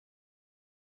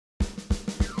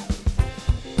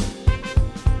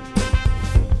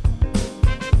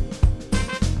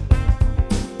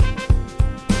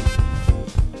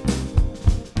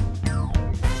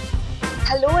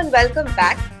welcome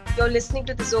back. You're listening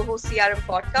to the Zoho CRM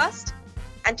podcast.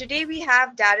 And today we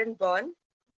have Darren Byrne,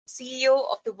 CEO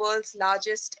of the world's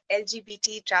largest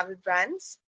LGBT travel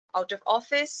brands, Out of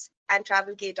Office and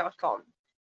Travelgay.com.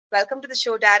 Welcome to the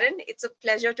show, Darren. It's a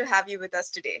pleasure to have you with us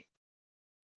today.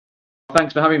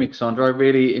 Thanks for having me, Cassandra. I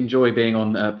really enjoy being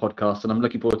on a podcast and I'm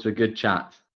looking forward to a good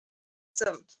chat.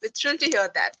 Awesome. We're thrilled to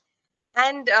hear that.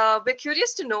 And we're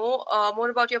curious to know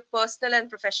more about your personal and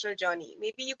professional journey.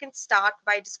 Maybe you can start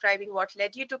by describing what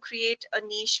led you to create a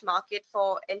niche market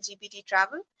for LGBT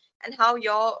travel and how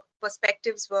your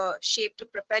perspectives were shaped to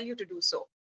propel you to do so.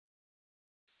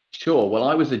 Sure. Well,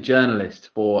 I was a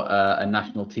journalist for a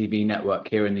national TV network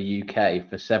here in the UK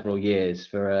for several years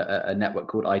for a network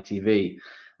called ITV.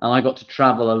 And I got to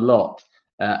travel a lot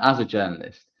as a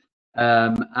journalist.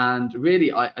 And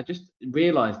really, I just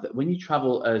realized that when you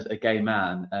travel as a gay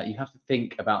man, you have to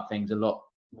think about things a lot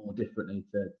more differently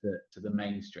to the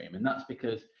mainstream. And that's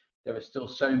because there are still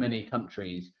so many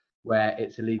countries where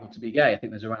it's illegal to be gay. I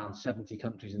think there's around 70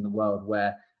 countries in the world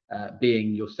where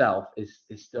being yourself is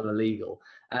still illegal.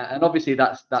 And obviously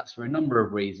that's for a number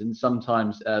of reasons.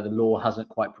 Sometimes the law hasn't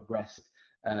quite progressed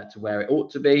to where it ought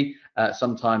to be.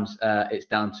 Sometimes it's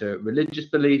down to religious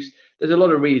beliefs. There's a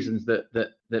lot of reasons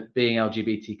that being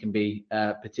LGBT can be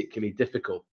particularly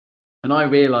difficult. And I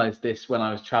realized this when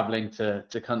I was traveling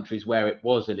to countries where it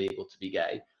was illegal to be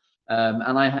gay.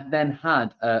 And I then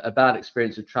had a bad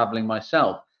experience of traveling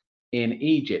myself in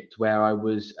Egypt, where I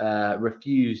was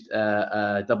refused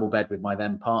a double bed with my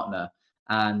then partner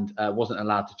and wasn't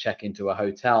allowed to check into a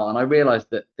hotel. And I realized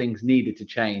that things needed to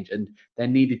change and there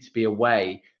needed to be a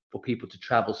way for people to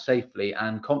travel safely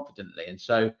and confidently. And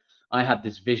so I had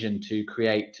this vision to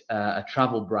create a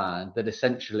travel brand that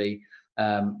essentially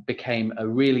became a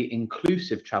really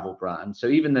inclusive travel brand. So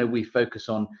even though we focus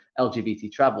on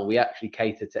LGBT travel, we actually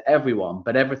cater to everyone,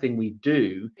 but everything we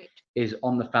do is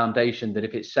on the foundation that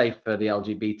if it's safe for the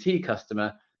LGBT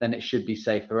customer, then it should be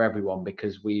safe for everyone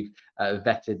because we've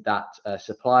vetted that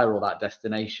supplier or that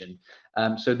destination.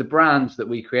 So the brands that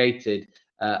we created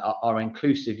are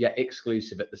inclusive yet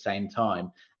exclusive at the same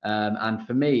time. And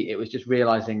for me, it was just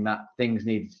realizing that things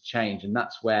needed to change. And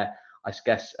that's where I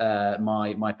guess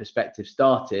my perspective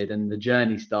started and the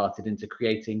journey started into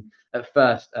creating at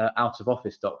first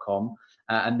outofoffice.com.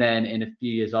 And then in a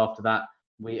few years after that,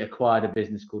 we acquired a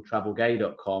business called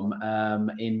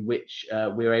Travelgay.com, in which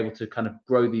we were able to kind of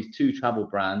grow these two travel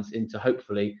brands into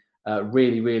hopefully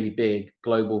really, really big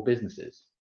global businesses.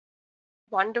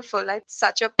 Wonderful. It's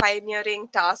such a pioneering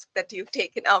task that you've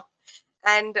taken up.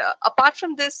 And apart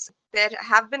from this, there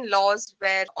have been laws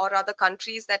where, or other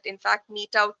countries that in fact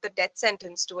mete out the death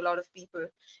sentence to a lot of people,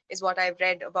 is what I've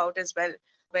read about as well,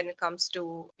 when it comes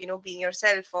to, being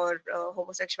yourself or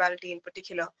homosexuality in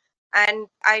particular. And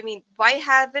I mean, why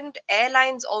haven't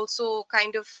airlines also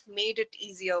kind of made it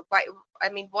easier?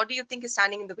 What do you think is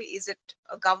standing in the way? Is it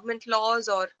government laws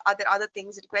or are there other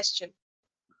things in question?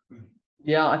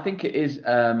 Yeah, I think it is.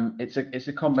 It's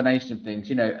a combination of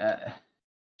things.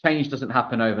 Change doesn't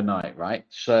happen overnight, right?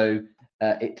 So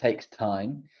it takes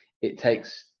time. It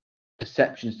takes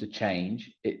perceptions to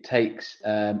change. It takes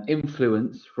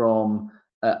influence from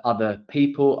other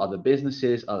people, other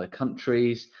businesses, other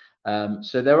countries.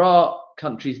 So there are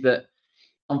countries that,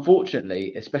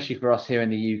 unfortunately, especially for us here in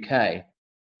the UK,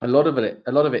 a lot of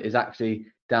it is actually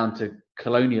down to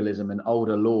colonialism and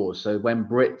older laws. So when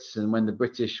the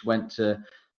British went to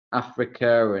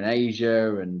Africa and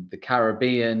Asia and the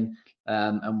Caribbean,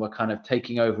 and were kind of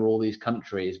taking over all these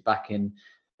countries back in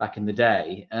the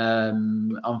day,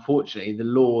 unfortunately, the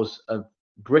laws of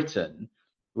Britain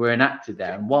were enacted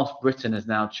there. And whilst Britain has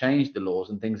now changed the laws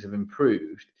and things have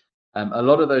improved, a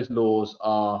lot of those laws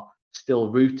are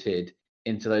still rooted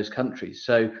into those countries.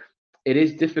 So it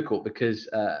is difficult because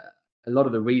a lot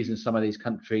of the reasons some of these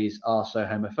countries are so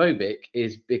homophobic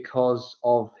is because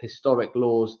of historic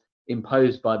laws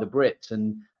imposed by the Brits,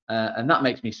 and that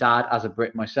makes me sad as a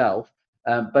Brit myself.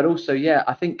 But also, yeah,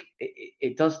 I think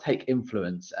it does take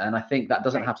influence, and I think that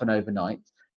doesn't happen overnight.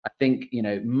 I think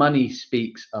money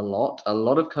speaks a lot. A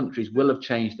lot of countries will have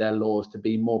changed their laws to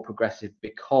be more progressive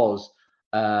because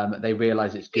they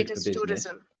realize it's good for business.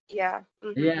 Tourism. Yeah.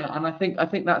 Mm-hmm. Yeah, and I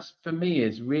think that's, for me,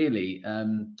 is really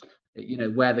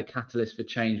where the catalyst for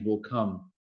change will come.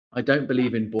 I don't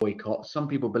believe in boycotts. Some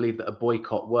people believe that a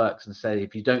boycott works and say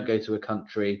if you don't go to a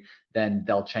country, then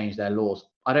they'll change their laws.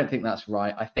 I don't think that's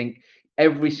right. I think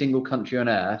every single country on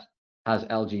earth has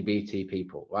LGBT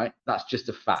people, right? That's just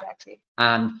a fact. Exactly.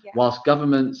 And whilst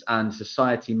governments and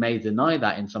society may deny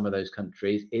that in some of those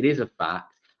countries, it is a fact.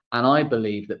 And I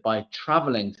believe that by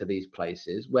traveling to these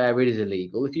places where it is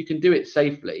illegal, if you can do it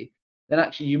safely, then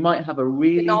actually you might have a You're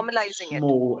really normalizing it.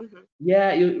 small, Hmm.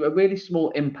 yeah, a really small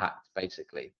impact,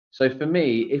 basically. So for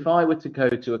me, if I were to go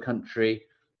to a country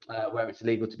where it's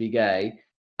illegal to be gay,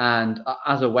 and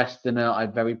as a Westerner,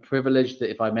 I'm very privileged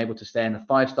that if I'm able to stay in a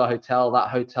five-star hotel, that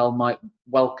hotel might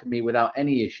welcome me without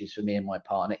any issues for me and my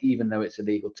partner, even though it's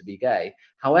illegal to be gay.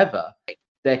 However, Right.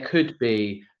 there could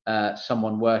be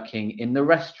someone working in the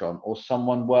restaurant or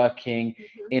someone working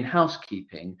Hmm. in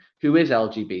housekeeping who is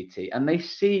LGBT, and they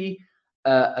see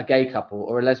a gay couple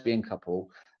or a lesbian couple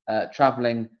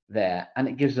traveling there, and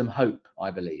it gives them hope,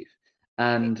 I believe.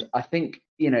 Right. And I think,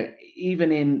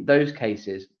 even in those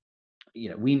cases,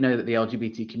 we know that the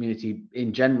LGBT community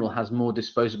in general has more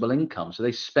disposable income, so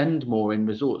they spend more in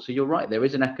resorts. So you're right, there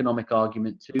is an economic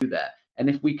argument to there. And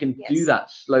if we can do Yes.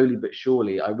 that slowly but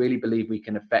surely, I really believe we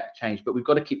can affect change. But we've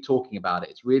got to keep talking about it.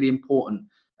 It's really important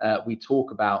we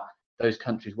talk about those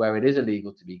countries where it is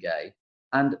illegal to be gay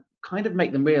and kind of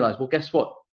make them realize, well, guess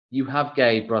what? You have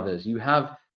gay brothers, you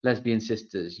have lesbian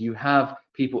sisters, you have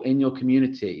people in your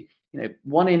community.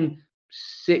 One in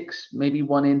six, maybe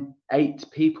one in eight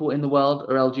people in the world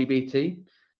are LGBT.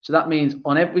 So that means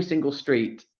on every single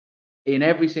street, in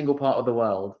every single part of the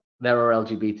world, there are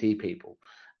LGBT people.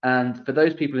 And for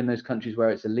those people in those countries where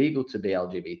it's illegal to be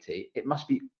LGBT, it must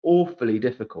be awfully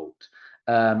difficult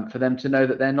for them to know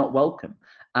that they're not welcome.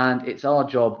 And it's our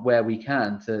job where we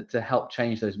can to help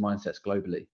change those mindsets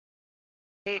globally.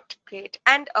 Great, great.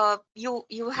 And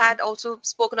you had also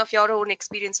spoken of your own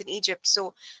experience in Egypt.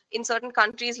 So in certain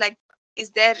countries, like, is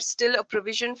there still a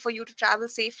provision for you to travel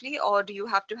safely, or do you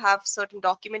have to have certain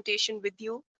documentation with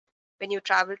you when you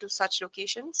travel to such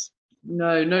locations?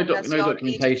 No, Or does no your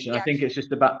documentation. agency I think actually?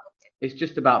 it's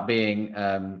just about being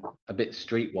a bit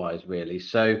streetwise, really.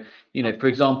 So, for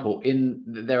example,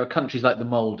 there are countries like the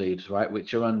Maldives, right,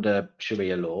 which are under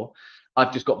Sharia law.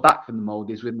 I've just got back from the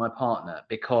Maldives with my partner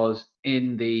because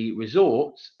in the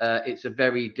resorts, it's a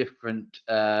very different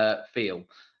feel.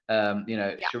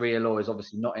 Yeah. Sharia law is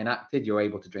obviously not enacted. You're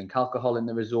able to drink alcohol in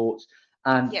the resorts,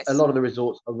 and a Yes. lot of the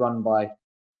resorts are run by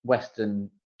Western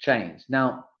chains.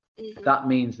 Now, Hmm. that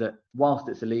means that whilst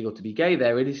it's illegal to be gay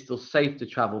there, it is still safe to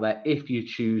travel there if you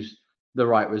choose the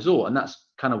right resort. And that's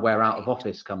kind of where out of Right.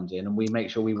 office comes in. And we make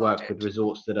sure we Got work with it.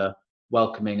 resorts that are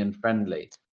welcoming and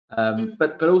friendly.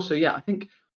 But Hmm. also, yeah, I think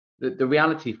the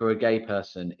reality for a gay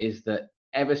person is that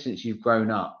ever since you've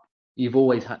grown up, you've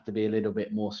always had to be a little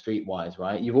bit more streetwise,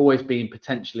 right? You've always been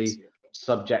potentially Absolutely.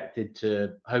 subjected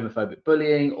to homophobic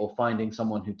bullying or finding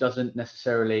someone who doesn't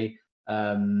necessarily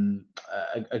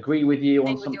agree with you on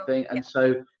Same with your, something, yeah. and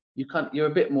so you're a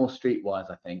bit more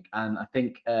streetwise, I think. And I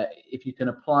think if you can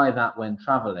apply that when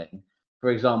traveling, for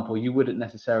example, you wouldn't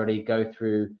necessarily go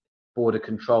through border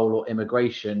control or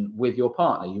immigration with your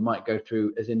partner. You might go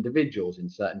through as individuals in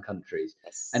certain countries.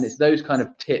 And it's Yes. those kind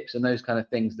of tips and those kind of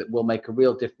things that will make a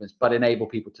real difference, but enable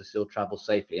people to still travel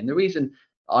safely. And the reason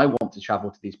I want to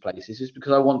travel to these places is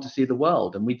because I want to see the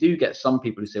world. And we do get some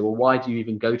people who say, well, why do you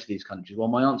even go to these countries? Well,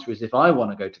 my answer is if I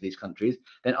want to go to these countries,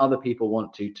 then other people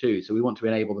want to too. So we want to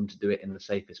enable them to do it in the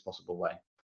safest possible way.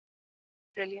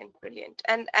 Brilliant, brilliant.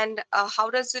 And how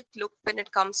does it look when it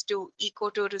comes to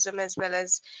ecotourism as well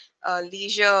as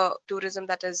leisure tourism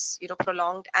that is,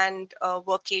 prolonged, and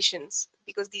workations?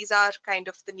 Because these are kind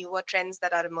of the newer trends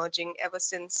that are emerging ever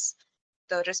since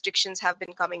the restrictions have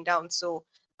been coming down. So,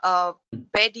 uh,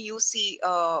 where do you see,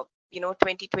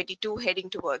 2022 heading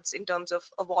towards in terms of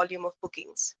a volume of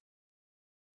bookings?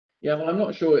 Yeah, well, I'm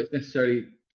not sure it's necessarily.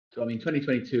 I mean,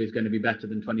 2022 is going to be better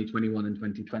than 2021 and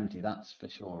 2020. That's for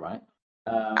sure, right?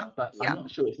 Yeah, But I'm yeah,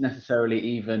 not sure it's necessarily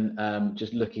even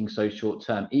just looking so short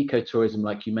term. Ecotourism,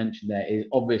 like you mentioned, there is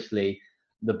obviously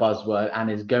the buzzword and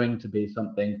is going to be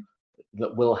something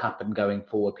that will happen going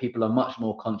forward. People are much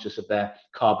more conscious of their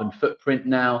carbon footprint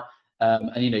now,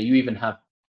 and you even have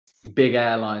big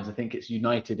airlines. I think it's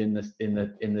United in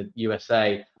the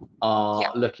USA are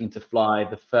yeah. looking to fly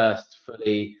the first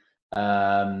fully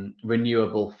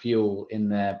renewable fuel in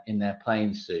their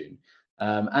planes soon.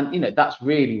 And that's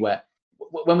really where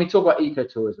when we talk about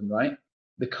ecotourism, right?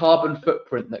 The carbon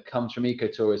footprint that comes from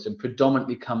ecotourism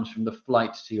predominantly comes from the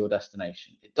flights to your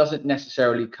destination. It doesn't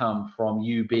necessarily come from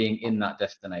you being in that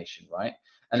destination, right?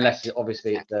 Unless Right.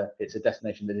 obviously it's Exactly. a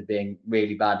destination that is being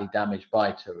really badly damaged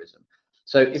by tourism.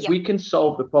 So if Yeah. we can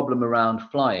solve the problem around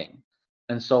flying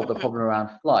and solve the Hmm. problem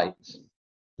around flights,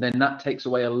 then that takes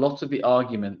away a lot of the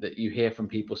argument that you hear from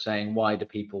people saying, why do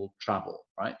people travel,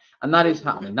 right? And that is Hmm.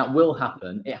 happening. That will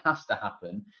happen. It has to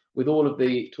happen. With all of Right.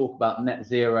 the talk about net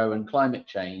zero and climate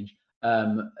change,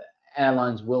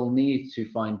 airlines will need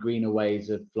to find greener ways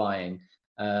of flying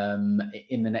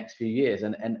in the next few years.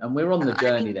 And we're on the I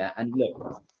journey mean, there. And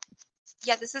look,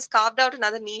 Yeah, this has carved out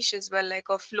another niche as well, like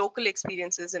of local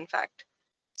experiences, in fact.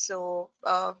 So,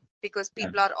 because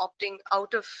people are opting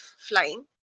out of flying,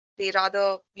 they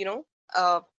rather,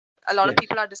 uh, a lot of Yes.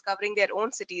 people are discovering their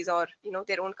own cities or,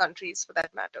 their own countries for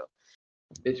that matter.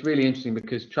 It's really interesting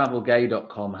because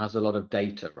travelgay.com has a lot of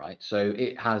data, right? So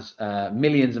it has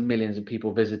millions and millions of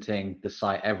people visiting the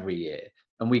site every year.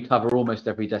 And we cover almost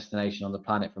every destination on the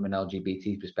planet from an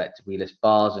LGBT perspective. We list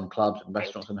bars and clubs and Right.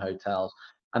 restaurants and hotels.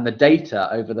 And the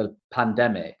data over the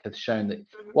pandemic has shown that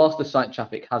Hmm. whilst the site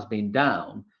traffic has been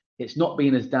down, it's not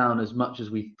been as down as much as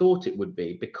we thought it would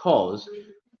be, because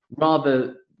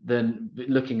rather than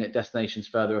looking at destinations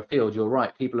further afield, you're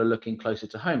right, people are looking closer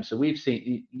to home. So we've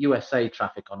seen USA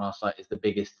traffic on our site is the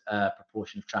biggest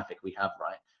proportion of traffic we have,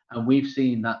 right? And we've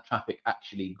seen that traffic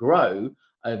actually grow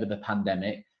over the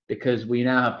pandemic because we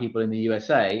now have people in the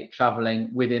USA traveling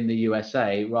within the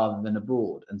USA rather than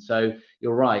abroad. And so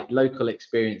you're right, local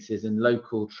experiences and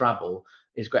local travel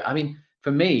is great. I mean,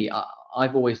 for me,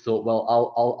 I've always thought, well,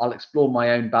 I'll explore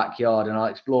my own backyard and I'll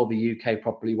explore the UK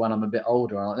properly when I'm a bit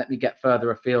older. And I'll let me get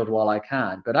further afield while I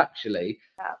can. But actually,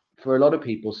 Yeah, for a lot of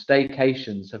people,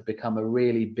 staycations have become a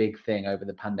really big thing over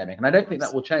the pandemic, and I don't think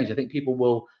that will change. I think people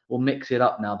will mix it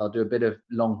up now. They'll do a bit of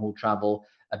long haul travel,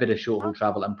 a bit of short haul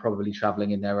travel, and probably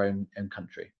traveling in their own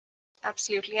country.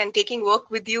 absolutely. And taking work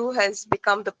with you has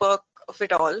become the perk of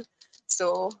it all.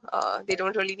 So they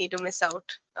don't really need to miss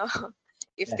out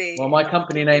if Yes. Well, they my can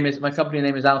company take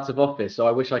name is Out of Office, so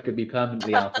I wish I could be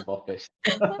permanently out of office.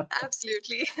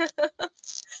 absolutely.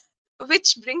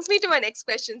 Which brings me to my next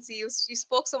question. See, you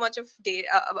spoke so much of data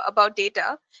about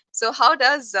data. So how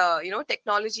does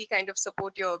technology kind of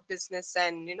support your business,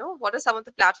 and what are some of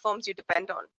the platforms you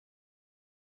depend on?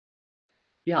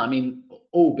 Yeah, I mean,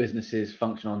 all businesses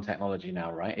function on technology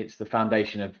now, right? It's the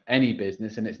foundation of any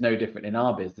business, and it's no different in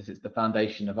our business. It's the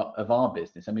foundation of our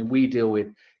business. I mean, we deal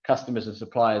with customers and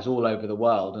suppliers all over the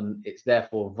world, and it's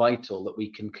therefore vital that we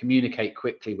can communicate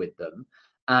quickly with them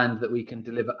and that we can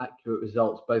deliver accurate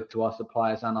results both to our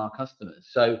suppliers and our customers.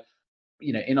 So,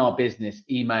 in our business,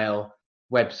 email,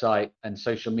 website, and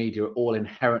social media are all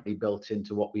inherently built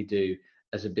into what we do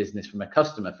as a business from a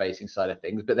customer facing side of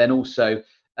things. But then also,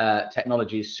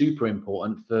 technology is super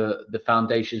important for the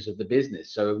foundations of the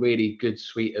business. So, a really good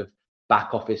suite of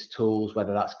back office tools,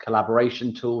 whether that's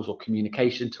collaboration tools or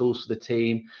communication tools for the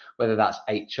team, whether that's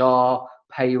HR,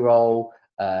 payroll,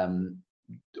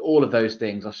 all of those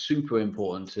things are super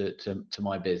important to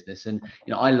my business. And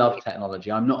I love Right.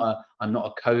 technology. I'm not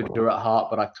a coder at heart,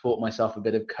 but I've taught myself a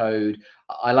bit of code.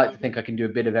 I like to Mhm. think I can do a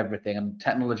bit of everything, and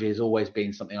technology has always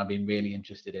been something I've been really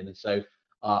interested in. And so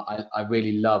I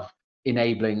really love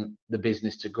enabling the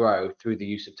business to grow through the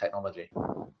use of technology.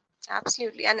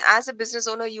 Absolutely. And as a business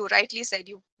owner, you rightly said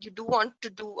you do want to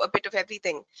do a bit of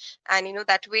everything. And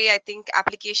that way I think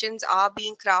applications are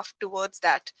being crafted towards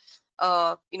that.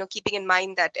 Keeping in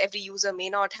mind that every user may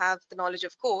not have the knowledge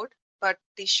of code, but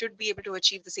they should be able to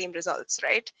achieve the same results,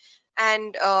 right?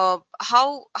 And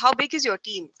how big is your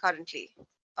team currently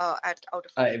at Out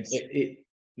of Uh, it, Office? it,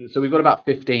 so we've got about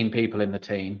 15 people in the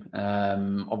team,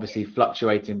 obviously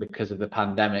fluctuating because of the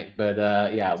pandemic. But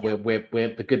yeah, Yeah.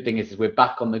 we're the good thing is we're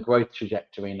back on the growth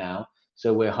trajectory now.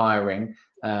 So we're hiring,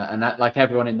 and that, like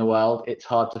everyone in the world, it's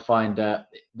hard to find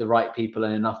the right people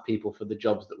and enough people for the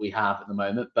jobs that we have at the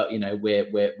moment. But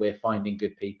we're finding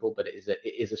good people, but it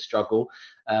is a struggle.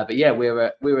 But yeah, we're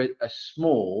a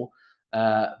small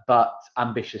but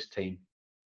ambitious team.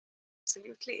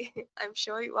 Absolutely. I'm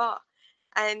sure you are.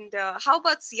 And how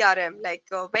about CRM? Like,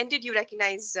 when did you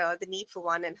recognize the need for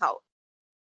one and how?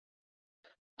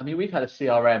 I mean, we've had a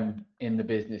CRM in the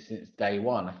business since day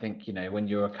one. I think, when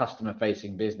you're a customer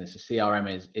facing business, a CRM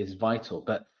is vital,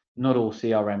 but not all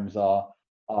CRMs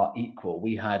are equal.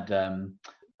 We had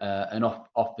an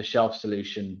off the shelf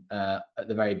solution at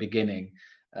the very beginning,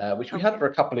 which we had Okay. for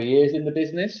a couple of years in the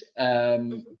business,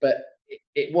 but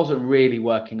it wasn't really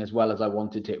working as well as I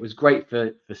wanted to. It was great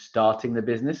for starting the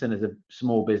business, and as a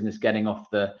small business, getting off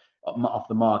the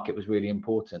market was really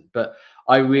important. But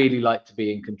I Yeah. really like to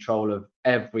be in control of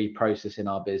every process in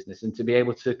our business and to be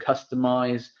able to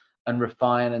customize and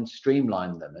refine and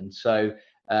streamline them. And so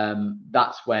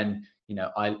that's when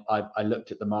I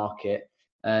looked at the market,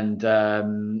 and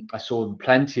I saw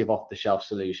plenty of off-the-shelf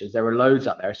solutions. There are loads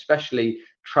out there, especially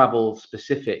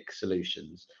travel-specific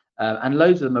solutions, and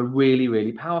loads of them are really,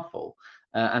 really powerful.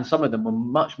 And some of them were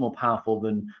much more powerful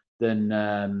than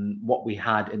what we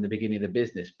had in the beginning of the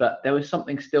business. But there was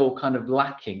something still kind of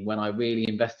lacking when I really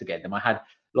investigated them. I had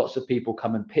lots of people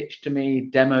come and pitch to me,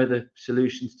 demo the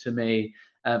solutions to me.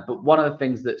 But one of the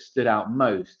things that stood out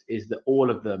most is that all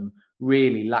of them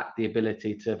really lack the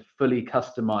ability to fully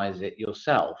customize it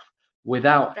yourself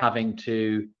without Right. having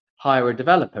to hire a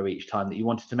developer each time that you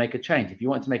wanted to make a change. If you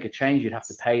wanted to make a change, you'd have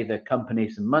to Yes. pay the company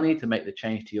some money to make the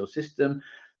change to your system.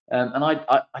 And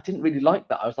I didn't really like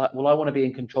that. I was like, well, I want to be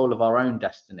in control of our own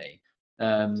destiny,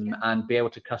 Yeah. and be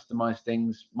able to customize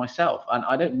things myself. And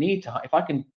I don't need to, if I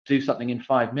can do something in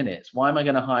 5 minutes, why am I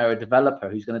going to hire a developer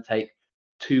who's going to take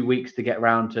 2 weeks to get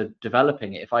around to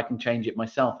developing it if I can change it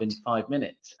myself in 5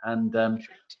 minutes? And Right.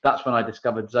 that's when I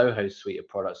discovered Zoho's suite of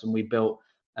products, and we built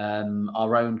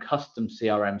our own custom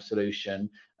CRM solution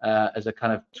as a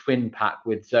kind of twin pack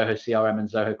with Zoho CRM and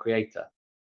Zoho Creator.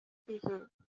 Hmm.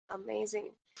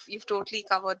 Amazing. You've totally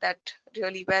covered that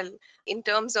really well. In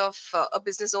terms of a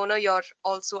business owner, you're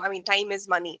also, I mean, time is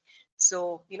money.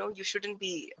 So, you shouldn't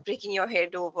be breaking your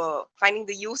head over finding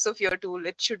the use of your tool.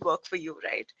 It should work for you,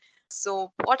 right?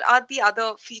 So, what are the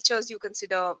other features you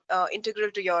consider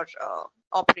integral to your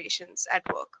operations at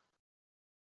work?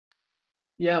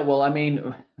 Yeah, well, I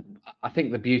mean, I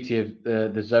think the beauty of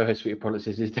the Zoho suite of products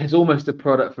is there's almost a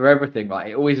product for everything.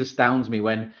 Right? It always astounds me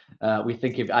when we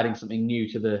think of adding something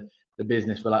new to the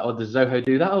business. We're like, oh, does Zoho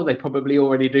do that? Oh, they probably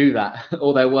already do that,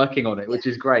 or they're working on it, Yeah. which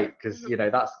is great because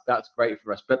Mhm. that's great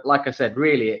for us. But like I said,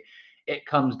 really, it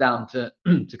comes down to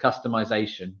to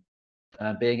customization,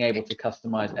 being able Right. to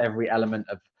customize every element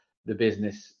of the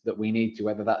business that we need to,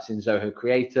 whether that's in Zoho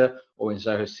Creator or in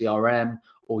Zoho CRM,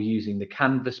 or using the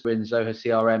canvas in Zoho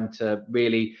CRM to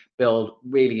really build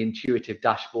really intuitive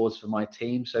dashboards for my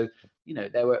team. So,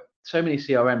 there were so many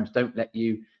CRMs don't let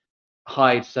you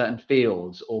hide certain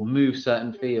fields or move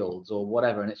certain Mhm. fields or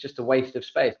whatever, and it's just a waste of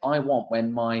space. I want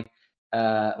when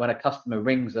a customer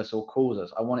rings us or calls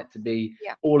us, I want it to be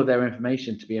Yeah. all of their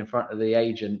information to be in front of the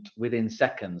agent within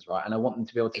seconds, right? And I want them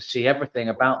to be able to Right. see everything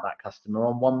about that customer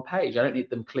on one page. I don't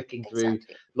need them clicking through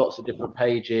Exactly. lots of different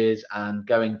pages and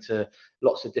going to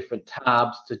lots of different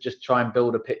tabs to just try and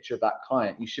build a picture of that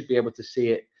client. You should be able to see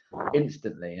it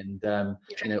instantly. And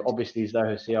Right. obviously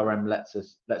Zoho CRM lets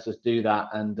us do that,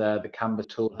 and the Canvas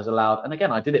tool has allowed. And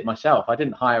again, I did it myself. I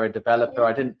didn't hire a developer.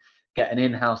 I Mhm. didn't get an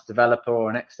in-house developer or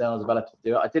an external developer to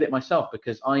do it. I did it myself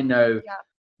because I know Yeah.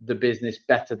 the business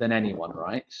better than anyone,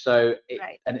 right? So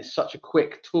Right. it's such a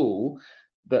quick tool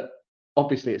that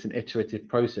obviously it's an iterative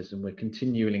process, and we're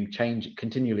continually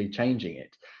changing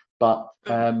it.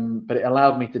 Mhm. But it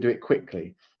allowed me to do it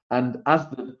quickly. And as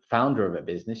the founder of a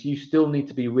business, you still need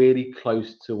to be really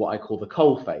close to what I call the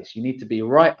coal face. You need to be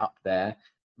right up there,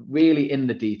 really in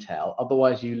the detail.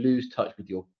 Otherwise, you lose touch with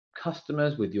your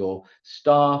customers, with your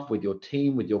staff, with your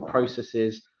team, with your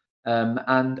processes.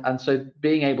 And so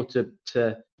being able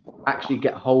to actually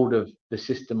get hold of the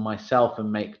system myself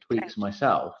and make tweaks Right.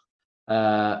 myself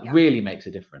Yeah. really makes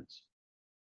a difference.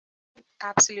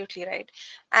 Absolutely right.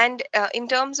 And in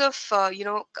terms of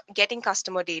getting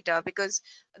customer data, because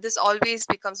this always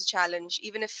becomes a challenge.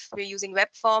 Even if we're using web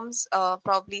forms,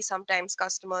 probably sometimes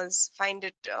customers find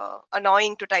it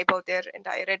annoying to type out their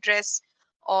entire address,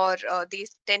 or they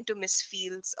tend to miss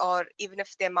fields, or even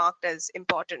if they're marked as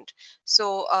important.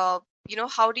 So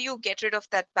how do you get rid of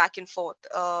that back and forth?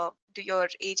 Do your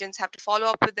agents have to follow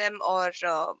up with them, or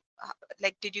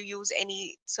like, did you use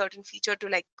any certain feature to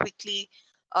like quickly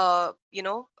uh, you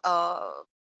know, uh,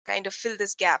 kind of fill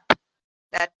this gap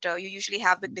that you usually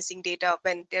have with missing data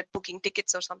when they're booking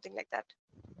tickets or something like that?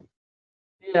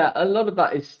 Yeah, a lot of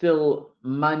that is still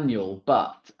manual,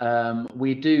 but I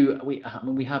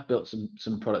mean, we have built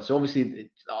some products. So obviously,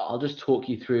 I'll just talk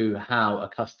you through how a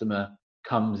customer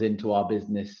comes into our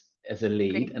business as a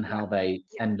lead Great. and Yeah. how they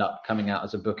Yeah. end up coming out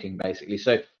as a booking, basically.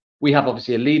 So we have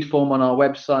obviously a lead form on our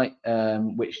website,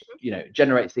 which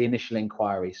generates the initial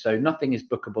inquiry. So nothing is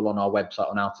bookable on our website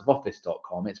on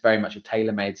outofoffice.com. It's very much a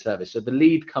tailor-made service. So the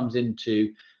lead comes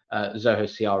into Zoho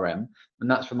CRM, and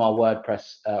that's from our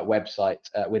WordPress website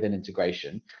with an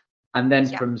integration. And then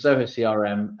Yeah. from Zoho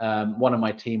CRM, one of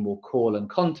my team will call and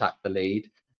contact the lead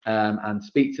and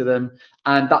speak to them.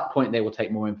 And at that point, they will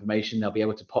take more information. They'll be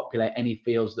able to populate any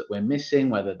fields that we're missing,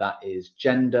 whether that is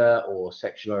gender or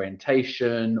sexual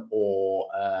orientation or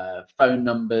phone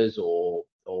numbers or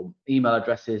email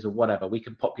addresses or whatever. We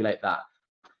can populate that.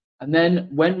 And then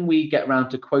when we get around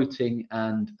to quoting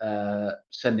and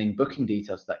sending booking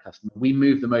details to that customer, we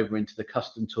move them over into the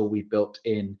custom tool we built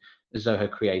in Zoho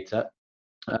Creator.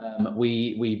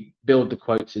 We build the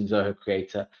quotes in Zoho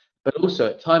Creator, but also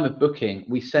at time of booking,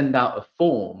 we send out a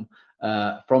form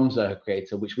from Zoho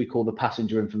Creator, which we call the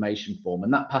passenger information form.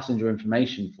 And that passenger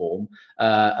information form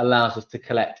allows us to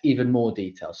collect even more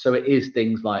details. So it is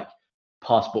things like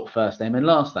passport first name and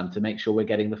last name to make sure we're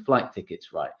getting the flight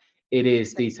tickets right. it is Makes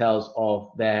sense. details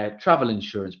of their travel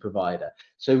insurance provider.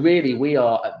 So really, we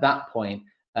are at that point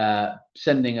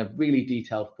sending a really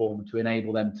detailed form to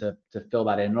enable them to fill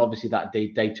that in. And obviously, that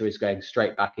data is going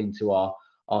straight back into our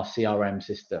CRM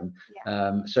system.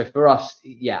 Yeah. So for us,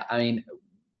 yeah, I mean,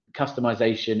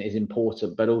 customization is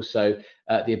important, but also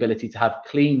the ability to have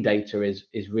clean data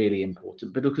is really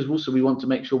important. But because also we want to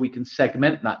make sure we can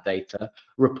segment that data,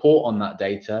 report on that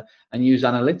data, and use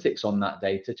analytics on that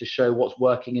data to show what's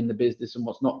working in the business and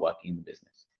what's not working in the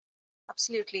business.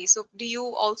 Absolutely. So, do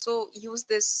you also use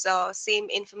this same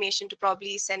information to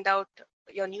probably send out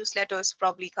your newsletters,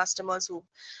 probably customers who've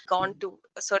gone to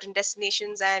certain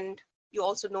destinations and you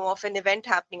also know of an event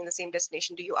happening in the same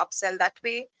destination? Do you upsell that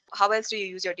way? How else do you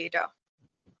use your data?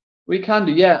 We can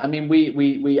do, yeah. I mean,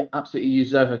 we absolutely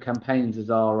use Zoho Campaigns as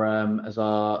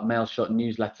our mail shot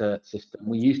newsletter system.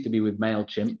 We used to be with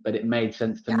Mailchimp, but it made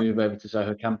sense to Yeah. move over to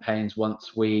Zoho Campaigns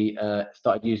once we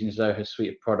started using Zoho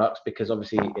suite of products, because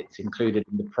obviously it's included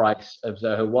in the price of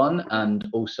Zoho One, and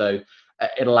also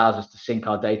it allows us to sync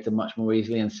our data much more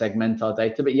easily and segment our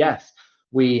data. But yes,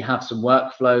 we have some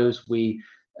workflows. We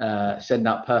send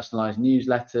out personalized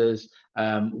newsletters.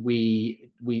 We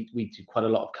do quite a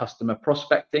lot of customer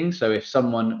prospecting. So if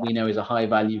someone we know is a high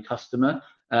value customer,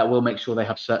 we'll make sure they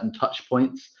have certain touch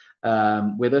points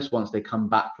with us once they come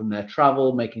back from their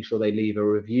travel, making sure they leave a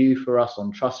review for us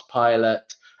on Trustpilot,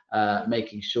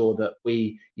 making sure that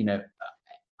we,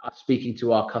 are speaking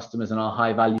to our customers and our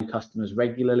high value customers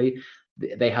regularly.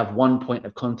 They have one point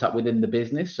of contact within the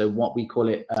business. So what we call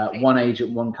it, Right. one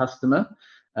agent, one customer.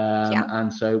 Yeah.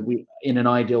 And so we, in an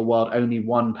ideal world, only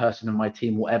one person in my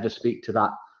team will ever speak to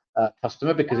that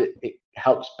customer, because Yeah. it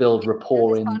helps build That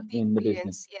rapport is part of the in the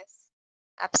business. experience. Yes.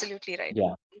 Absolutely right.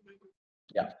 Yeah, Mhm.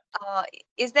 yeah. Uh,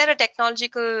 is there a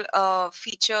technological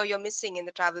feature you're missing in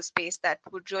the travel space that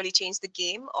would really change the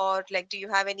game, or like, do you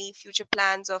have any future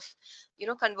plans of,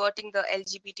 converting the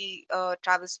LGBT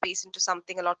travel space into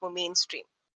something a lot more mainstream?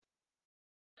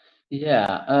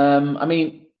 Yeah, I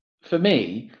mean, for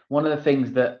me, one of the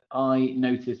things that I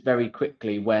noticed very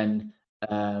quickly when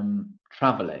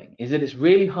traveling is that it's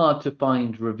really hard to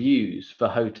find reviews for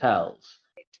hotels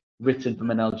written from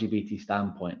an LGBT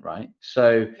standpoint, right?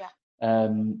 So, Yeah.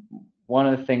 um, one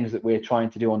of the things that we're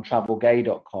trying to do on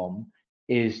travelgay.com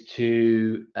is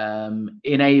to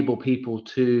enable people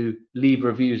to leave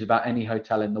reviews about any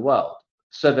hotel in the world,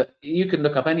 so that you can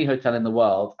look up any hotel in the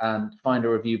world and find a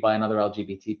review by another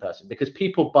LGBT person, because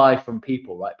people buy from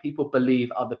people, right? People believe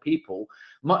other people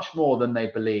much more than they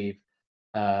believe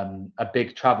a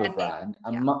big travel And name. brand,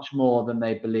 and Yeah. much more than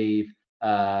they believe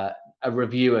a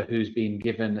reviewer who's been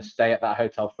given a stay at that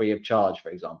hotel free of charge, for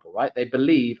example, right? They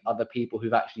believe other people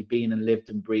who've actually been and lived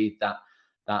and breathed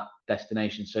that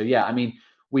destination. So yeah, I mean,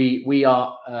 we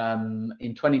are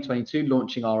in 2022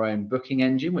 launching our own booking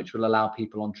engine, which will allow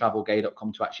people on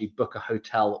travelgay.com to actually book a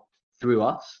hotel through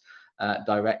us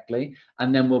directly,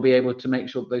 and then we'll be able to make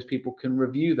sure that those people can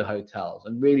review the hotels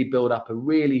and really build up a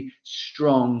really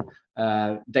strong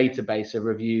database of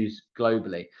reviews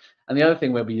globally. And the other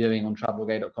thing we'll be doing on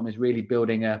travelgay.com is really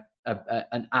building an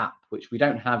app, which we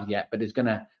don't have yet, but is going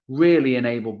to really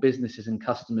enable businesses and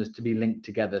customers to be linked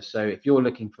together. So if you're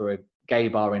looking for a gay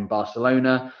bar in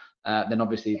Barcelona, then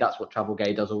obviously that's what Travel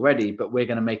Gay does already, but we're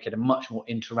going to make it a much more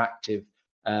interactive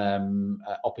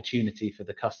opportunity for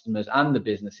the customers and the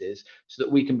businesses, so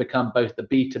that we can become both the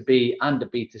B2B and the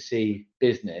B2C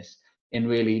business, in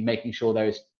really making sure there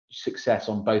is success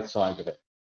on both sides of it.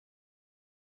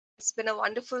 It's been a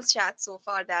wonderful chat so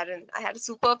far, Darren. I had a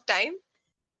superb time,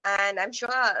 and I'm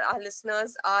sure our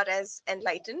listeners are as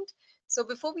enlightened. So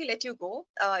before we let you go,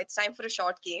 it's time for a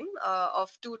short game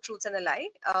of two truths and a lie.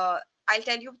 I'll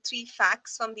tell you three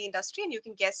facts from the industry, and you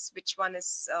can guess which one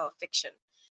is fiction.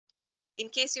 In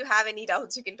case you have any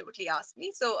doubts, you can totally ask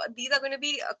me. So these are going to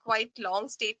be quite long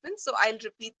statements, so I'll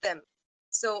repeat them.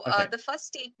 So Okay. the first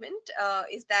statement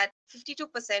is that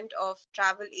 52% of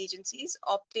travel agencies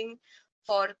opting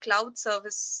for cloud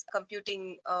service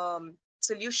computing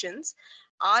solutions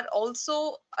are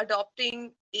also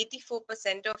adopting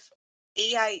 84% of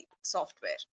AI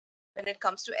software when it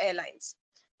comes to airlines.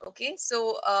 Okay,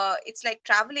 so it's like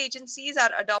travel agencies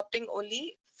are adopting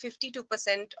only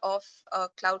 52% of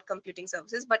cloud computing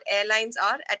services, but airlines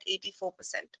are at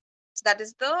 84%. So that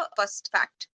is the first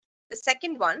fact. The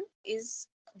second one is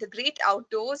the great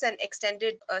outdoors and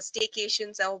extended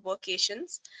staycations or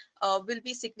workations will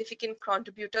be significant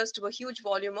contributors to a huge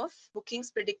volume of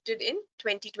bookings predicted in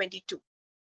 2022.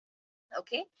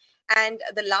 Okay. And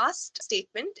the last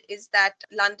statement is that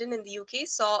London in the UK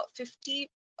saw 50%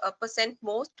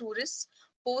 more tourists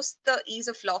post the ease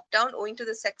of lockdown owing to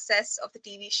the success of the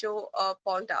TV show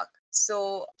Paul Dark.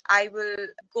 So I will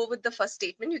go with the first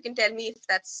statement. You can tell me if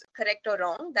that's correct or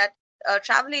wrong. That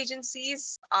travel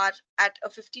agencies are at a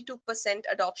 52%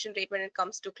 adoption rate when it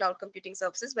comes to cloud computing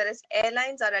services, whereas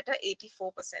airlines are at a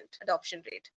 84% adoption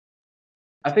rate.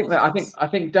 I True or think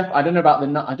that false? I don't know about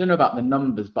I don't know about the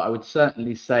numbers, but I would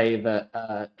certainly say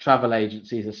that travel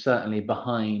agencies are certainly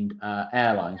behind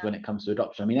airlines Yeah. when it comes to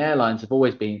adoption. I mean, airlines have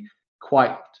always been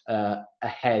quite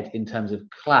ahead in terms of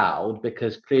cloud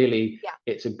because clearly Yeah.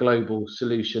 it's a global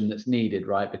solution that's needed,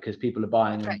 right? Because people are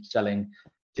buying and Right. selling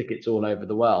tickets all over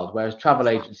the world, whereas travel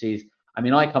Yeah. agencies. I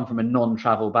mean, I come from a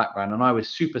non-travel background, and I was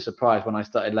super surprised when I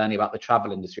started learning about the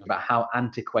travel industry, about how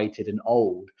antiquated and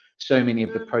old so many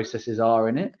of the Mhm. processes are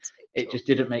in it. That's very It true. just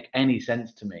didn't make any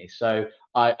sense to me. So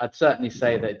I'd certainly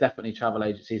say that definitely travel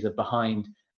agencies are behind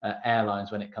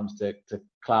airlines when it comes to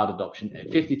cloud adoption.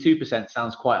 52%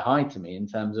 sounds quite high to me in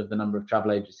terms of the number of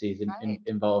travel agencies Right.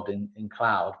 involved in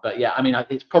cloud. But yeah, I mean,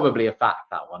 it's Yeah. probably a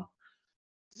fact, that one.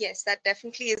 Yes, that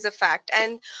definitely is a fact.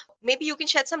 And maybe you can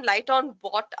shed some light on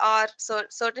what are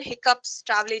certain hiccups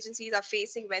travel agencies are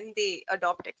facing when they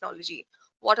adopt technology.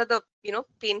 What are the,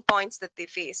 pain points that they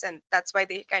face, and that's why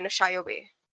they kind of shy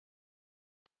away.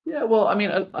 Yeah, well, I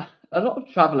mean, a lot of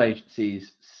travel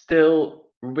agencies still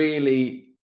really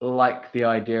like the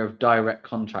idea of direct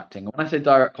contracting. When I say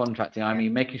direct contracting, I Yeah.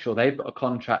 mean making sure they've got a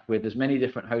contract with as many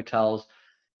different hotels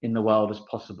in the world as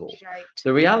possible. Right.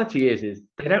 The reality is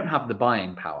they don't have the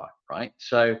buying power, right?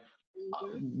 So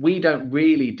Hmm. we don't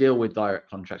really deal with direct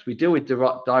contracts. We deal with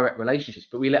direct relationships,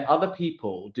 but we let other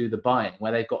people do the buying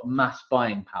where they've got mass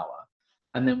buying power.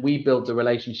 And then we build the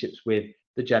relationships with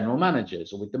the general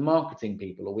managers or with the marketing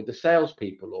people or with the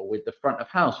salespeople or with the front of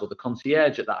house or the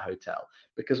concierge at that hotel.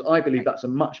 Because I believe Right. that's a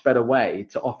much better way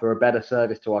to offer a better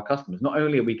service to our customers. Not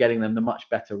only are we getting them the much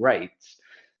better rates,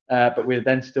 but we're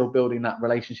then still building that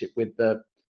relationship with the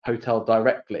hotel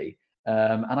directly.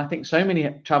 And I think so many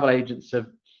travel agents have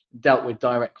dealt with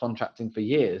direct contracting for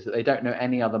years that they don't know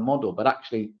any other model. But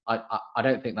actually, I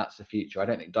don't think that's the future. I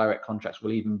don't think direct contracts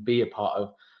will even be a part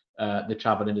of the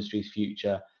travel industry's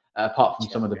future, apart from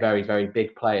some Future. of the Right. very, very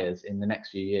big players in the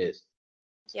next few years.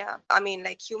 Yeah, I mean,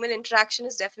 like human interaction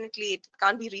is definitely, it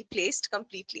can't be replaced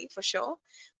completely for sure,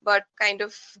 but kind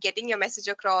of getting your message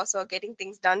across or getting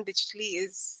things done digitally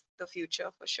is the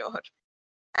future for sure.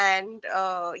 And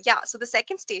yeah, so the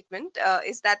second statement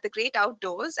is that the great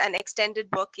outdoors and extended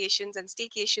workations and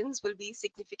staycations will be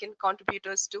significant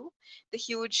contributors to the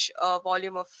huge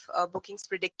volume of bookings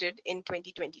predicted in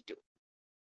 2022.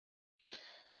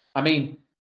 I mean,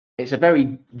 it's a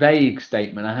very vague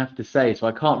statement, I have to say, so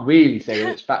I can't really say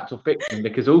whether it's fact or fiction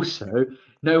because also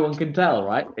no one can tell,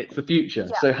 right? It's the future,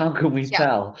 Yeah, so how can we yeah,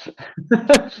 tell?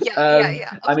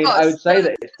 yeah. Of I mean, I course, would say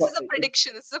that this is a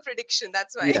prediction. This is a prediction.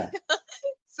 That's why. yeah.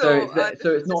 So So this is it's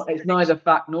just not a it's neither prediction.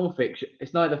 fact nor fiction.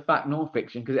 It's neither fact nor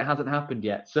fiction because it hasn't happened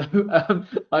yet. So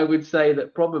I would say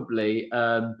that probably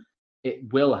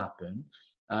it will happen.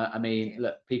 I mean, Okay.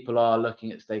 look, people are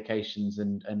looking at staycations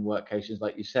and workations,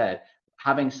 like you said.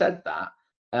 Having said that,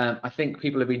 I think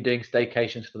people have been doing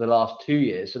staycations for the last 2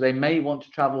 years, so they may want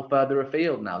to travel further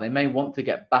afield now. They may want to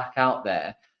get back out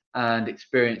there and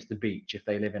experience the beach if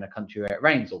they live in a country where it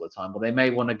rains all the time, or they may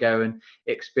want to go and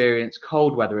experience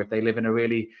cold weather if they live in a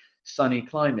really sunny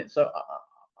climate. So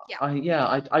Yeah.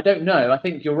 yeah, I don't know. I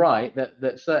think you're right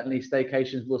that certainly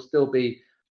staycations will still be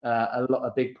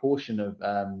a big portion of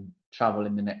travel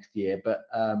in the next year, but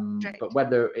Right.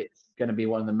 whether it's going to be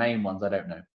one of the main ones, I don't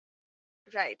know.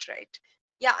 Right. Right.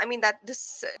 Yeah. I mean that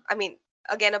this. I mean,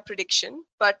 again, a prediction,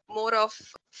 but more of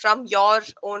from your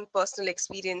own personal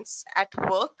experience at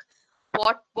work.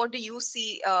 What do you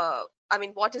see? I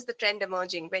mean, what is the trend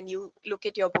emerging when you look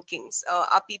at your bookings?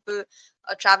 Are people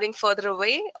traveling further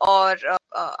away, or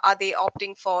are they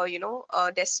opting for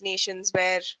destinations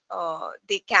where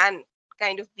they can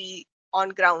kind of be on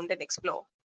ground and explore?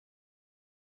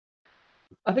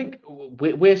 I think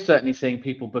we're certainly seeing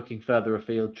people booking further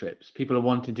afield trips. People are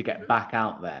wanting to get Mhm. back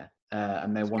out there,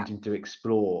 and they're Yeah. wanting to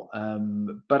explore.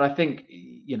 But I think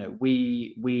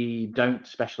we don't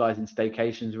specialize in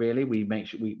staycations really. We make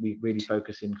sure we really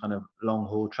focus in kind of long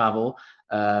haul travel.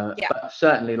 Yeah. But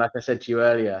certainly, like I said to you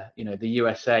earlier, the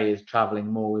USA is traveling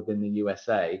more within the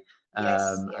USA,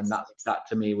 Yes. and Yes. Yes. that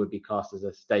to me would be classed as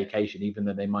a staycation, even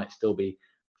though they might still be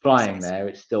flying Precisely. there.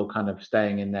 It's still kind of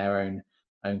staying in their own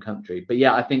country. But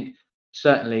yeah, I think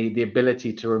certainly the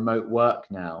ability to remote work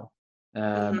now,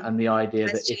 Hmm. and the idea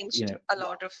Has that if changed a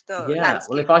lot of the yeah, well,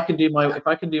 landscape. Yeah. if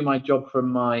I can do my job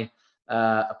from my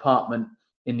apartment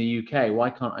in the UK, why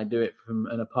can't I do it from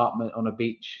an apartment on a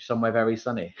beach somewhere very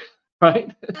sunny?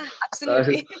 right? So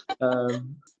Absolutely.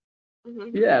 um,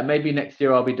 Mhm. yeah, maybe next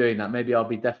year I'll be doing that. Maybe I'll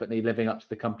be definitely living up to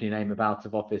the company name of out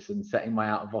of office and setting my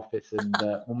out of office, and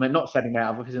well, not setting my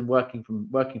out of office and working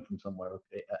from somewhere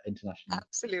internationally.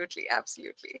 Absolutely.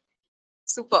 Absolutely.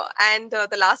 Super. And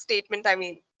the last statement, I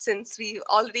mean, since we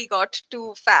already got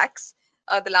two facts,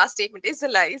 the last statement is a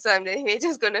lie. So I'm anyway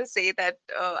just going to say that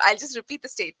I'll just repeat the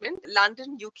statement.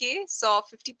 London, UK saw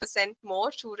 50%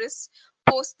 more tourists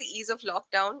post the ease of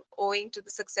lockdown owing to the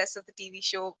success of the TV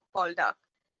show Paul Dark.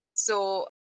 So,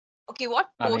 okay, what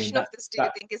I mean portion of that this do you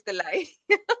that think is the lie?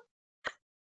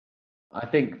 I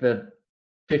think the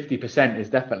 50% is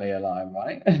definitely a lie,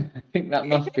 right? I think that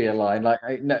must be a lie.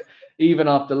 Like, no, even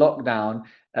after lockdown,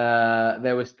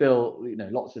 there were still,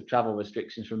 lots of travel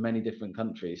restrictions from many different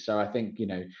countries. So I think,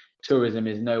 tourism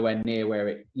is nowhere near where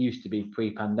it used to be Yeah,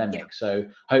 pre-pandemic. So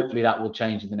hopefully that will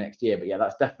change in the next year. But yeah,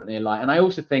 that's definitely a lie. And I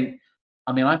also think,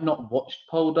 I mean, I've not watched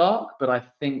Poldark, but I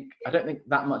don't think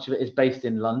that much of it is based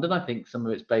in London. I think some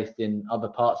of it's based in other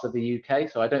parts of the UK.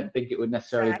 So I don't think it would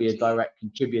necessarily be a exactly. direct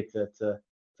contributor to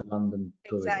London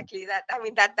tourism. Exactly. That I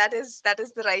mean that is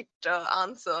the right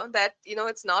answer. That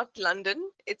it's not London.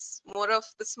 It's more of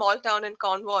the small town in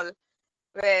Cornwall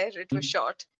where it was Mm.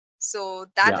 shot. So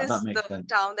that Yeah, that is the makes sense.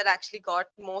 town that actually got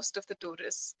most of the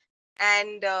tourists.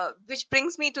 And which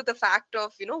brings me to the fact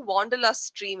of wanderlust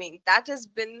streaming. That has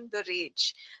been the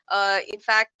rage. In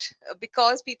fact,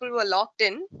 because people were locked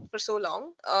in for so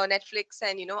long, Netflix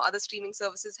and other streaming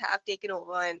services have taken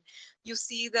over, and you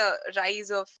see the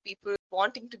rise of people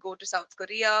wanting to go to South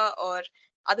Korea or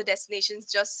other destinations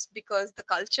just because the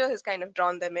culture has kind of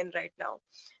drawn them in right now.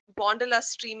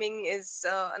 Wanderlust streaming is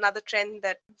another trend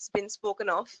that's been spoken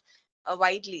of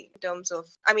widely in terms of,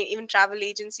 I mean, even travel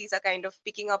agencies are kind of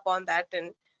picking up on that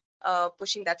and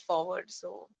pushing that forward.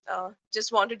 So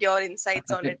just wanted your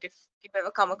insights I on it think if you've ever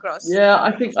come across Yeah, I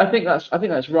anything think I similar. think that's I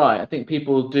think that's right. I think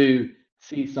people do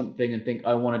see something and think,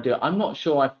 I want to do it. I'm not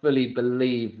sure I fully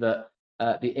believe that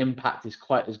the impact is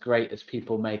quite as great as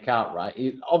people make out,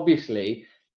 right? Obviously,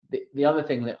 the other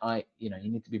thing that you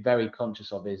need to be very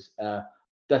conscious of is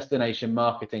destination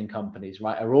marketing companies,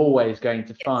 right, are always going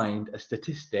to Yes. find a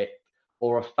statistic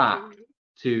or a fact Hmm.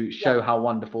 to Yeah. show how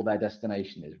wonderful their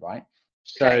destination is, right?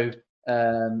 So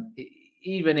Right.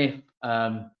 even if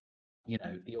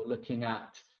you're looking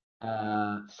at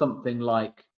something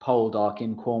like Poldark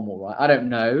in Cornwall, right? I don't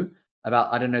know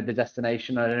the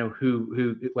destination. I don't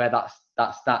know where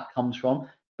that stat comes from.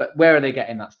 But where are they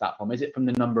getting that stat from? Is it from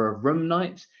the number of room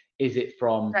nights? Is it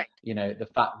from Right. the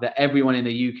fact that everyone in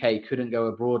the UK couldn't go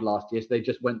abroad last year, so they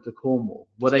just went to Cornwall?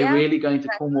 Were they Yeah. really going to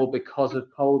Exactly. Cornwall because of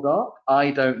Poldark? I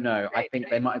don't know. I Right. think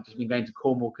they Right. might have just been going to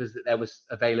Cornwall because there was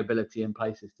availability and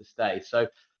places to stay. So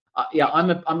yeah,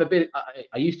 Right. I'm a bit.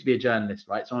 I used to be a journalist,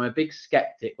 right? So I'm a big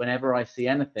skeptic whenever I see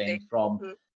anything Right. from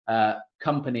Mhm.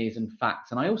 companies and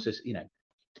facts, and I also,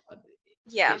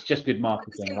 Yeah. it's just good But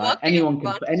this marketing, can right? work to your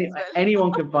advantage as well.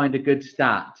 Anyone can find a good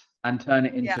stat and turn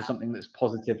it Yeah. into something that's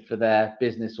positive for their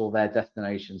business or their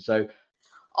destination. So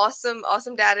Awesome,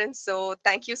 awesome, Darren. So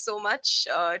thank you so much.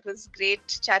 It was great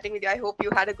chatting with you. I hope you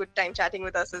had a good time chatting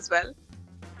with us as well.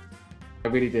 I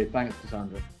really did. Thanks,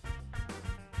 Cassandra.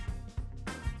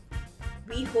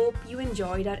 We hope you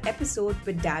enjoyed our episode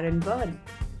with Darren Byrne.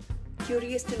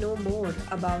 Curious to know more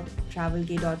about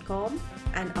travelgay.com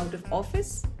and out of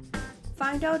office?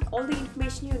 Find out all the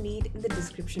information you need in the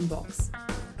description box.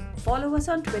 Follow us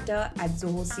on Twitter at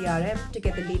ZohoCRM to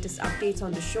get the latest updates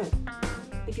on the show.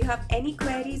 If you have any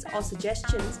queries or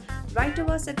suggestions, write to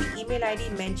us at the email ID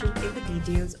mentioned in the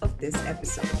details of this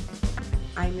episode.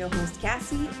 I'm your host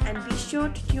Cassie, and be sure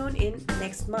to tune in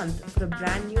next month for a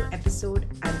brand new episode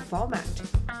and format.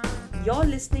 You're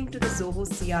listening to the Zoho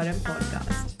CRM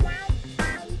podcast.